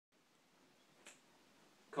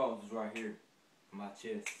causes right here on my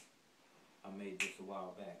chest. I made this a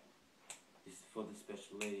while back. This is for the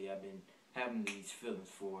special lady I've been having these feelings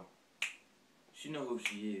for. She know who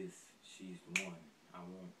she is. She's the one I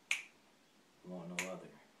want no other.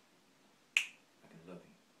 I can love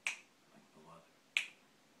you like no other.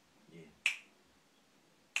 Yeah.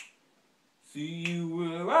 See, you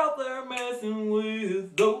were out there messing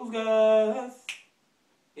with those guys.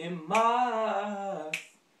 In my eyes,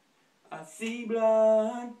 I see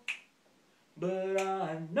blind, but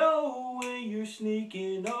I know when you're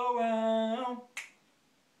sneaking around.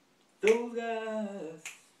 Those guys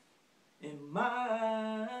in my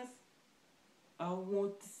eyes, I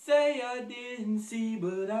want to say I didn't see,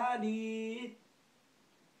 but I did.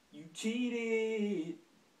 You cheated,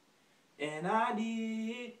 and I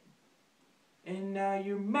did, and now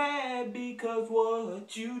you're mad because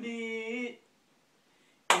what you did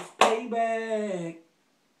is payback,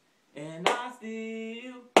 and I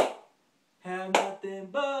still have nothing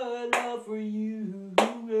but love for you,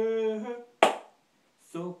 girl.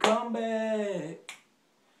 So come back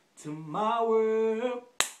to my world,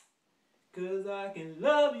 'cause I can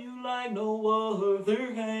love you like no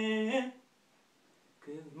other can.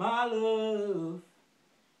 'Cause my love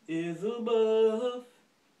is above,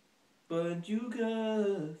 but you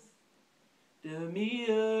cuss the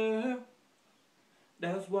meter.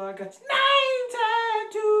 That's why I got your name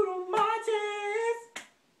tattooed on my chest.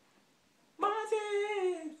 My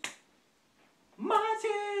chest. My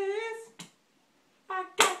chest. I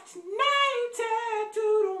got your name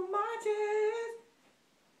tattooed on my chest.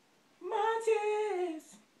 My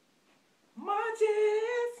chest. My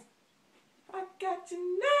chest. I got your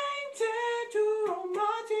name tattooed on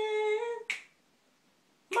my chest.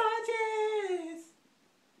 My chest.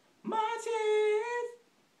 My chest.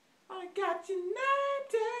 I got your name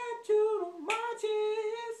tattooed on my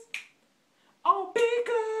chest. All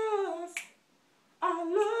because I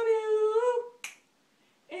love you,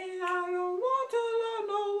 and I don't want to love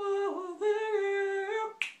no other girl.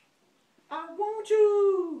 I want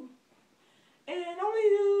you, and only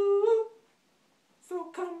you. So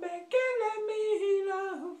come back and let me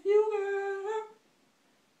love you, girl.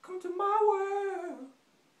 Come to my world.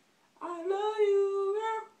 I love you,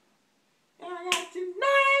 girl. And I got your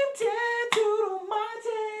name tattooed on my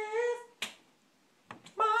chest.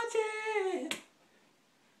 My chest.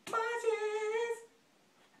 My chest.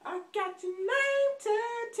 I got your name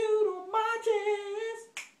tattooed on my chest.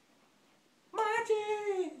 My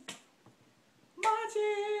chest. My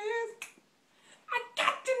chest. I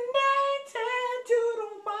got your name tattooed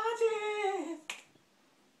on my chest.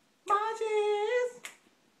 My chest.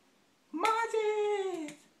 My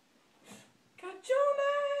chest. Got your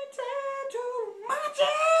name tattooed on my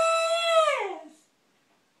chest.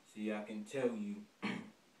 See, I can tell you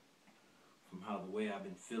from how the way I've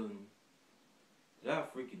been feeling that I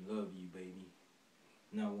freaking love you, baby.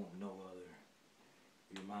 And I want no other.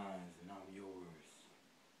 You're mine and I'm yours.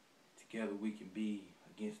 Together we can be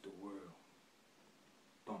against the world.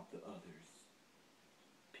 Bump the others.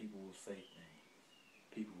 People will say things.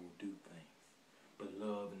 People will do things. But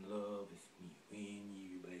love and love is me and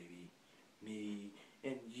you, baby. Me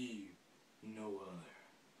and you. No other.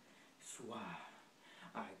 That's why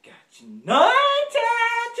I got your name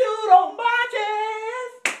tattooed on my